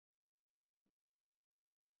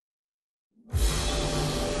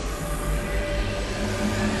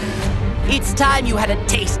It's time you had a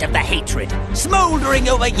taste of the hatred, smoldering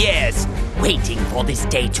over years, waiting for this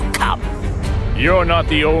day to come. You're not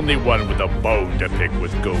the only one with a bone to pick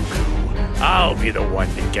with Goku. I'll be the one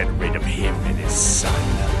to get rid of him and his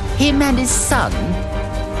son. Him and his son?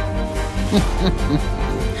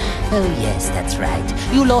 Oh yes, that's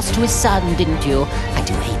right. You lost to his son, didn't you? I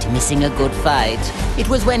do hate missing a good fight. It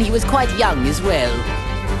was when he was quite young as well.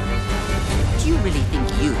 Do you really think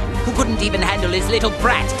you, who couldn't even handle his little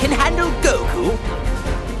brat, can handle Goku?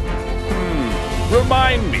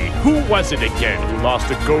 Remind me, who was it again who lost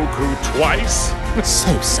to Goku twice?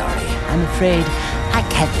 So sorry. I'm afraid I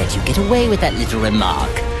can't let you get away with that little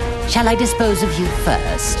remark. Shall I dispose of you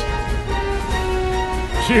first?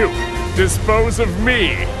 You dispose of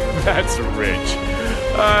me? That's rich.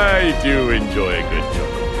 I do enjoy a good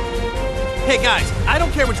chuckle. Hey guys, I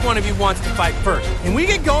don't care which one of you wants to fight first. Can we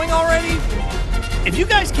get going already? If you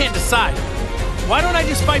guys can't decide, why don't I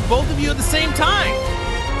just fight both of you at the same time?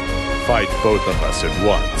 Fight both of us at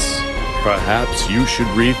once. Perhaps you should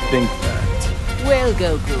rethink that. Well,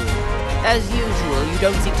 Goku, as usual, you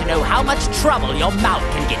don't seem to know how much trouble your mouth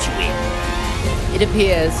can get you in. It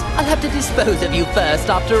appears I'll have to dispose of you first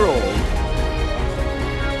after all.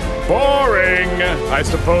 Boring! I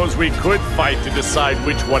suppose we could fight to decide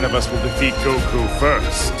which one of us will defeat Goku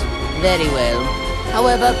first. Very well.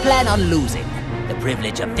 However, plan on losing. The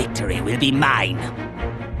privilege of victory will be mine.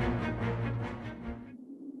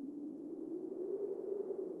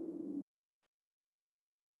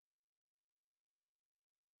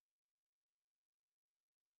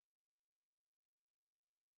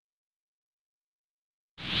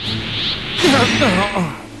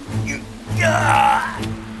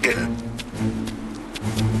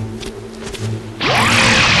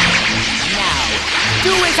 Now,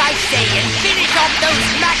 do as I say and finish off those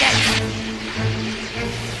maggots!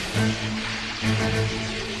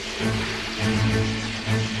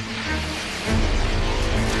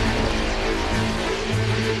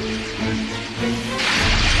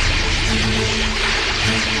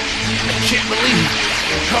 I can't believe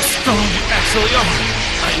how strong you actually are.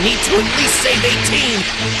 I need to at least save 18.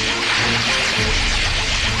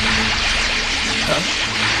 Huh?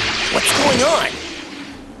 What's going on?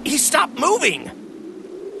 He stopped moving.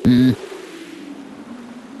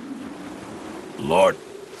 Lord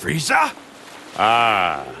Frieza?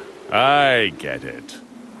 Ah, I get it.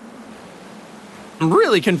 I'm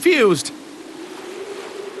really confused.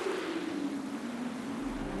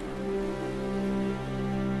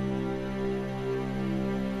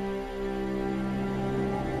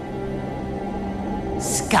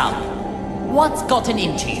 Scum! What's gotten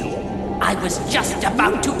into you? I was just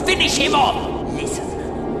about to finish him off!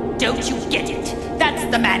 Listen, don't you get it? That's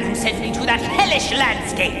the man who sent me to that hellish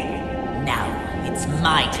landscape! Now, it's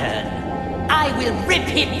my turn. I will rip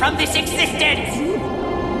him from this existence!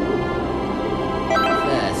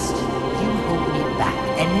 First, you hold me back,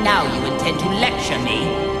 and now you intend to lecture me?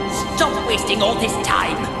 Stop wasting all this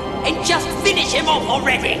time, and just finish him off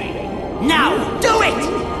already! Now, do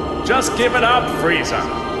it! Just give it up, Frieza.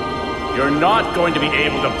 You're not going to be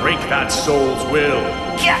able to break that soul's will.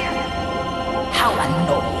 Gah! How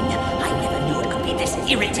annoying. I never knew it could be this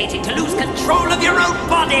irritating to lose control of your own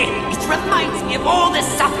body. It reminds me of all the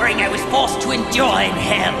suffering I was forced to endure in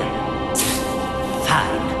hell.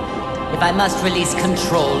 Fine. If I must release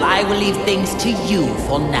control, I will leave things to you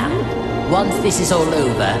for now. Once this is all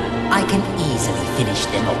over, I can easily finish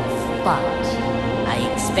them off. But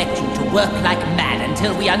I expect you to work like mad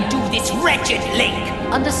until we undo this wretched link.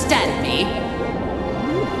 Understand me?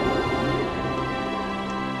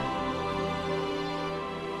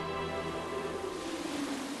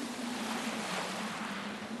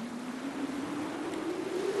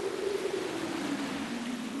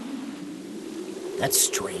 That's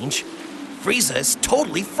strange. Frieza is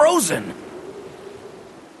totally frozen.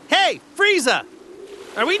 Hey, Frieza!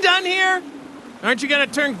 Are we done here? Aren't you gonna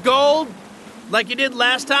turn gold? Like you did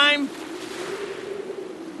last time?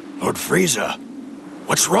 Lord Frieza,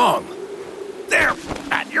 what's wrong? They're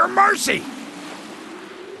at your mercy!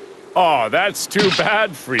 Oh, that's too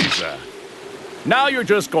bad, Frieza. Now you're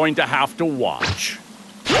just going to have to watch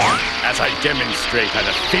as I demonstrate how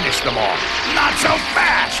to finish them all. Not so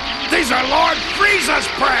fast! These are Lord Frieza's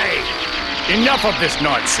prey! Enough of this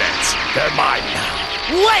nonsense. They're mine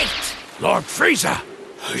now. Wait! Lord Frieza,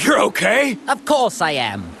 you're okay? Of course I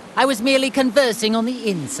am. I was merely conversing on the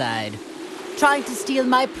inside. Trying to steal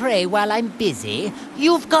my prey while I'm busy?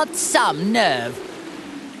 You've got some nerve.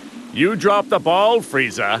 You dropped the ball,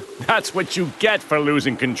 Frieza. That's what you get for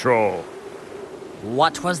losing control.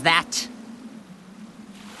 What was that?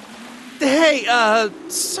 Hey,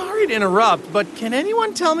 sorry to interrupt, but can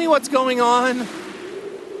anyone tell me what's going on?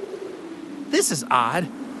 This is odd.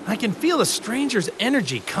 I can feel a stranger's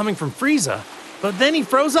energy coming from Frieza, but then he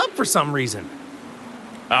froze up for some reason.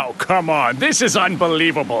 Oh, come on. This is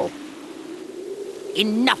unbelievable.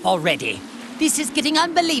 Enough already. This is getting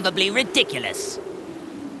unbelievably ridiculous.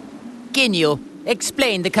 Ginyu,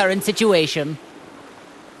 explain the current situation.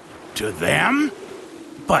 To them?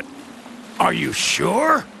 But are you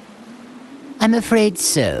sure? I'm afraid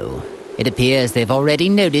so. It appears they've already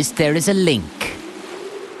noticed there is a link.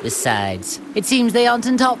 Besides, it seems they aren't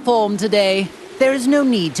in top form today. There is no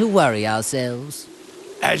need to worry ourselves.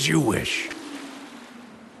 As you wish.